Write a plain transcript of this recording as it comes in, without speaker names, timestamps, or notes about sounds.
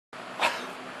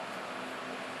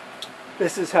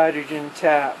This is hydrogen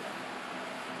tap.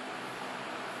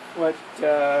 What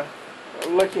we're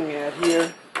looking at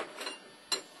here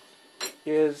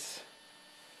is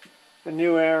a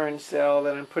new Aron cell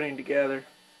that I'm putting together.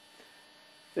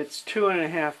 It's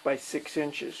 2.5 by 6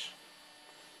 inches.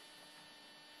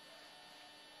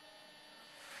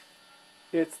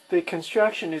 The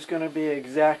construction is going to be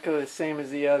exactly the same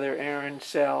as the other Aron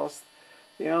cells.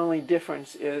 The only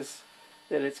difference is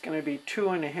that it's going to be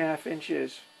 2.5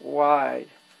 inches wide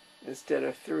instead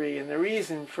of 3. And the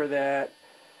reason for that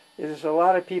is there's a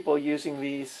lot of people using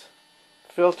these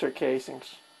filter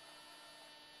casings.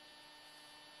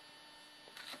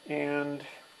 And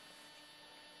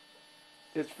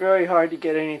it's very hard to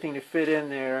get anything to fit in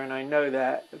there, and I know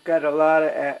that. I've got a lot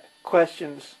of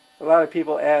questions, a lot of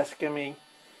people asking me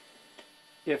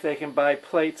if they can buy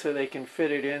plates so they can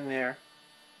fit it in there.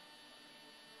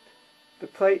 The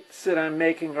plates that I'm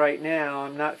making right now,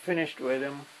 I'm not finished with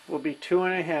them, will be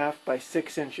 2.5 by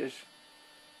 6 inches.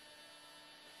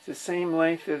 It's the same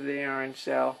length as the Aron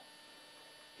cell.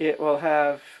 It will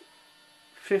have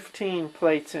 15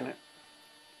 plates in it.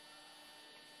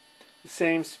 The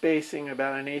same spacing,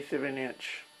 about 1/8 of an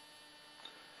inch.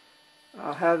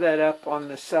 I'll have that up on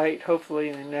the site hopefully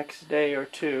in the next day or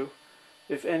two.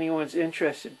 If anyone's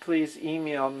interested, please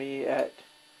email me at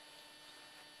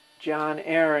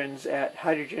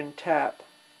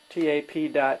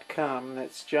johnaarons@hydrogentap.com.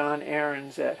 That's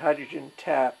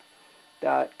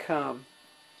johnaarons@hydrogentap.com.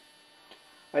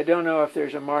 I don't know if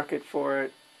there's a market for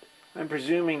it. I'm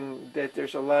presuming that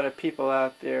there's a lot of people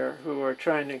out there who are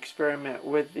trying to experiment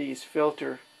with these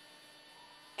filter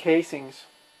casings.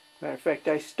 Matter of fact,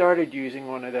 I started using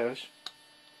one of those.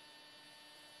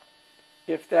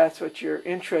 If that's what you're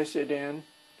interested in,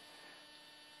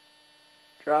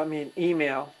 drop me an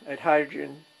email at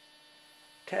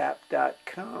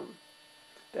hydrogentap.com.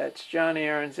 That's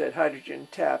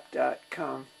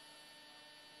johnaarons@hydrogentap.com.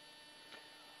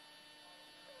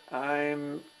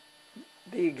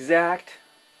 The exact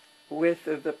width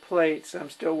of the plates,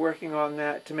 I'm still working on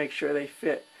that to make sure they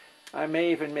fit. I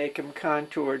may even make them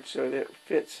contoured so that it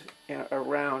fits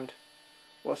around.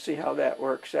 We'll see how that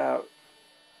works out.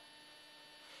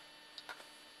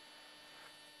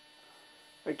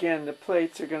 Again, the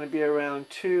plates are going to be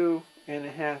around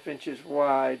 2.5 inches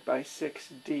wide by 6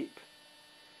 deep.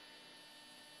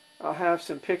 I'll have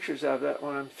some pictures of that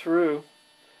when I'm through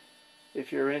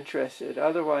if you're interested.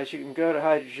 Otherwise, you can go to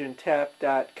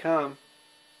hydrogentap.com.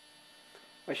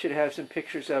 I should have some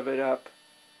pictures of it up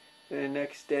in the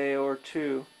next day or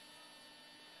two.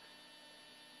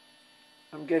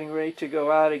 I'm getting ready to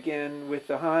go out again with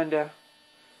the Honda,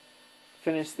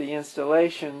 finish the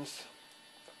installations.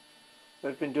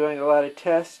 I've been doing a lot of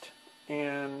tests,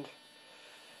 and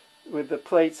with the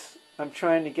plates, I'm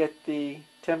trying to get the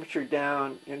temperature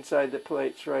down inside the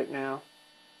plates right now.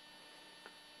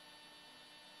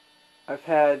 I've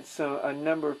had a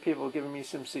number of people giving me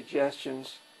some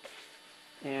suggestions,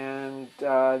 and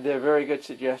they're very good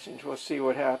suggestions. We'll see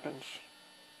what happens.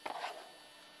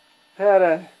 I've had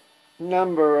a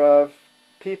number of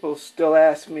people still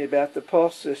ask me about the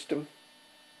pulse system.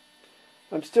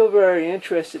 I'm still very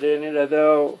interested in it,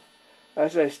 although,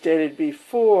 as I stated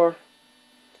before,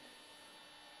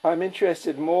 I'm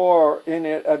interested more in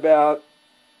it about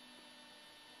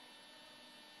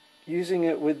using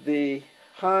it with the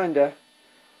Honda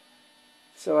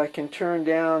so I can turn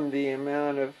down the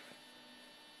amount of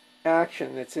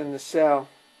action that's in the cell.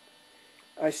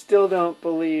 I still don't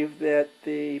believe that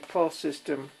the pulse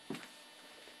system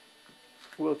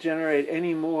will generate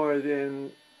any more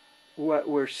than what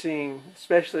we're seeing,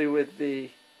 especially with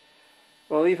even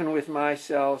with my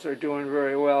cells are doing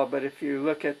very well, but if you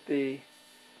look at the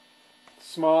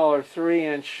smaller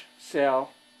 3-inch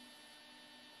cell,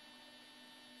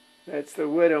 that's the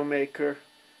Widowmaker.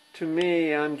 To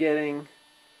me, I'm getting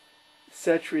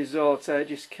such results, I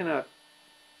just cannot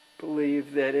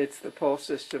believe that it's the pulse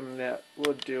system that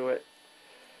will do it.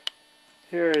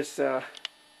 Here is a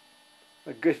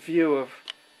good view of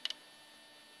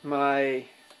my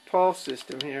pulse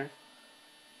system here.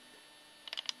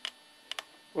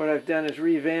 What I've done is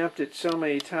revamped it so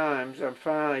many times, I'm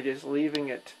finally just leaving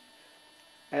it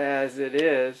as it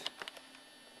is,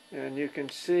 and you can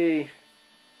see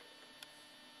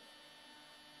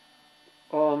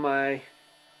all my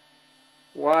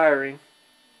wiring.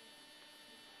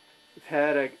 I've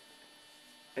had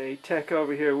a tech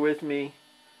over here with me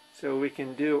so we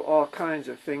can do all kinds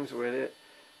of things with it.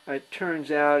 It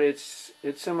turns out it's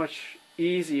so much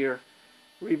easier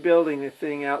rebuilding the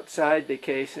thing outside the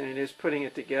case than it is putting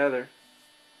it together.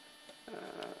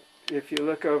 If you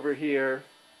look over here,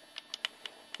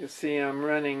 you'll see I'm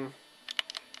running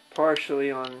partially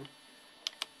on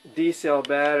D-cell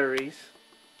batteries.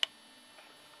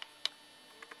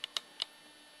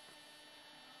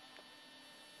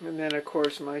 And then, of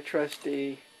course, my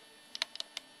trusty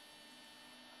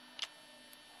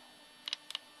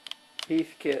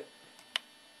Heathkit.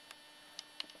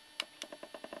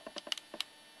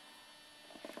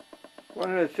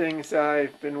 One of the things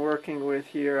I've been working with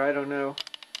here, I don't know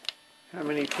how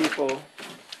many people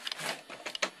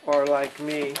are like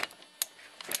me,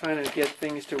 trying to get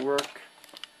things to work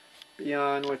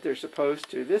beyond what they're supposed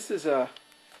to. This is what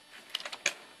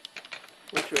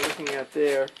you're looking at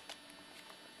there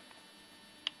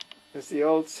is the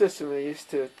old system they used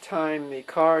to time the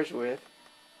cars with.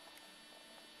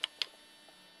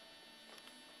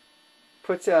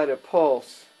 Puts out a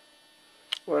pulse.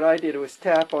 What I did was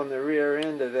tap on the rear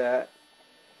end of that,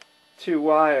 2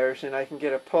 wires, and I can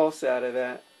get a pulse out of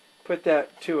that. Put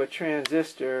that to a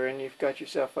transistor and you've got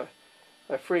yourself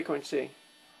a frequency.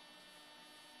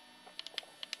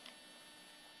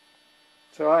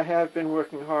 So I have been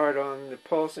working hard on the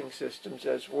pulsing systems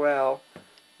as well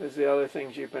as the other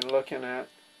things you've been looking at.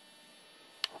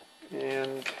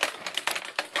 And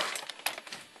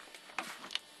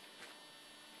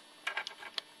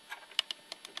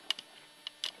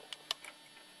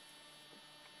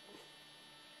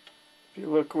if you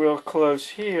look real close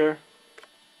here,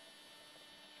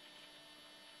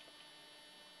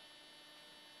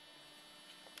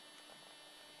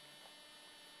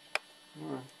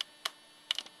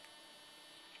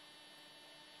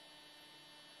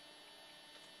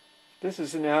 this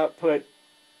is an output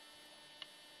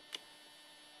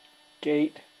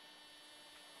gate.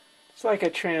 It's like a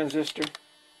transistor.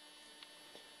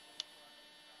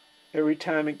 Every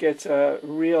time it gets a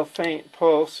real faint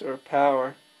pulse or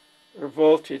power, or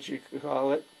voltage you could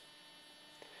call it,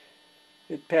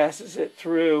 it passes it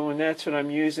through, and that's what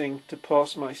I'm using to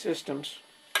pulse my systems.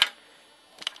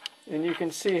 And you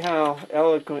can see how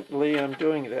eloquently I'm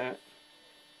doing that.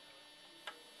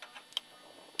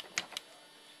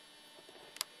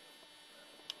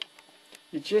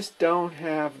 You just don't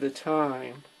have the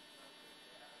time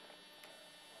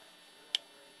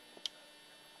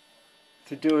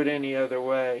to do it any other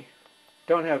way.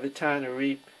 Don't have the time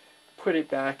to put it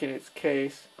back in its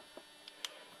case.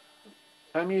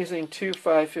 I'm using 2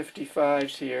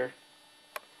 555s here.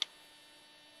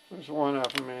 There's one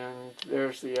of them and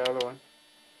there's the other one.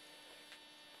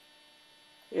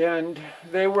 And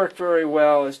they work very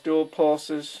well as dual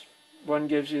pulses. One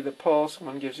gives you the pulse,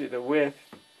 one gives you the width.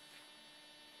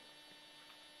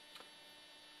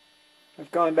 I've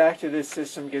gone back to this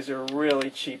system because they're really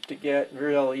cheap to get,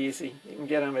 real easy. You can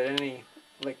get them at any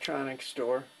electronics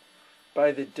store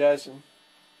by the dozen.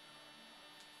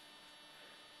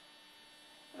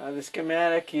 The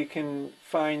schematic, you can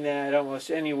find that almost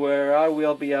anywhere. I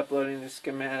will be uploading the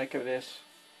schematic of this.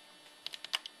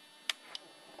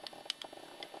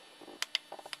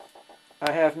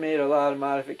 I have made a lot of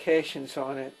modifications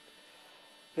on it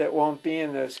that won't be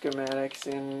in those schematics,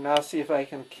 and I'll see if I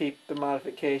can keep the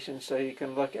modifications so you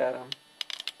can look at them.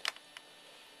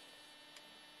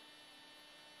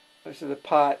 Those are the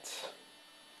pots,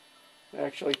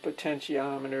 actually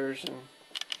potentiometers, and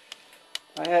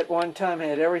I at one time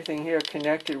had everything here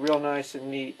connected real nice and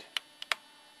neat.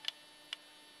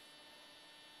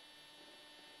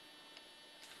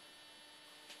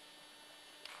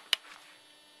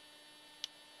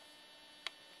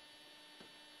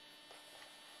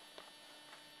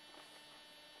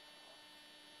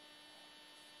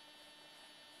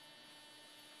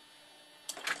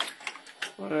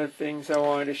 One of the things I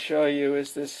wanted to show you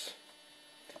is this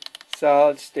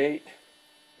solid state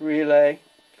relay.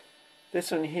 This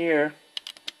one here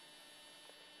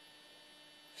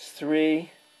is 3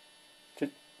 to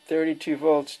 32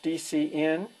 volts DC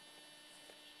in,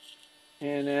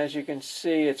 and as you can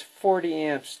see it's 40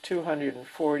 amps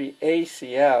 240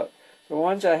 AC out. The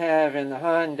ones I have in the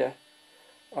Honda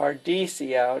are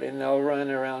DC out and they'll run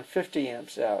around 50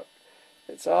 amps out.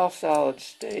 It's all solid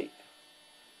state.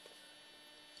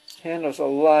 Handles a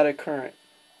lot of current.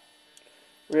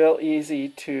 Real easy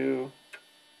to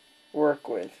work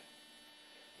with.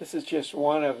 This is just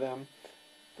one of them.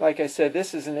 Like I said,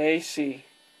 this is an AC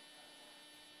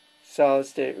solid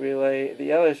state relay.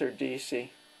 The others are DC.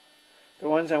 The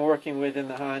ones I'm working with in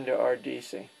the Honda are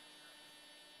DC.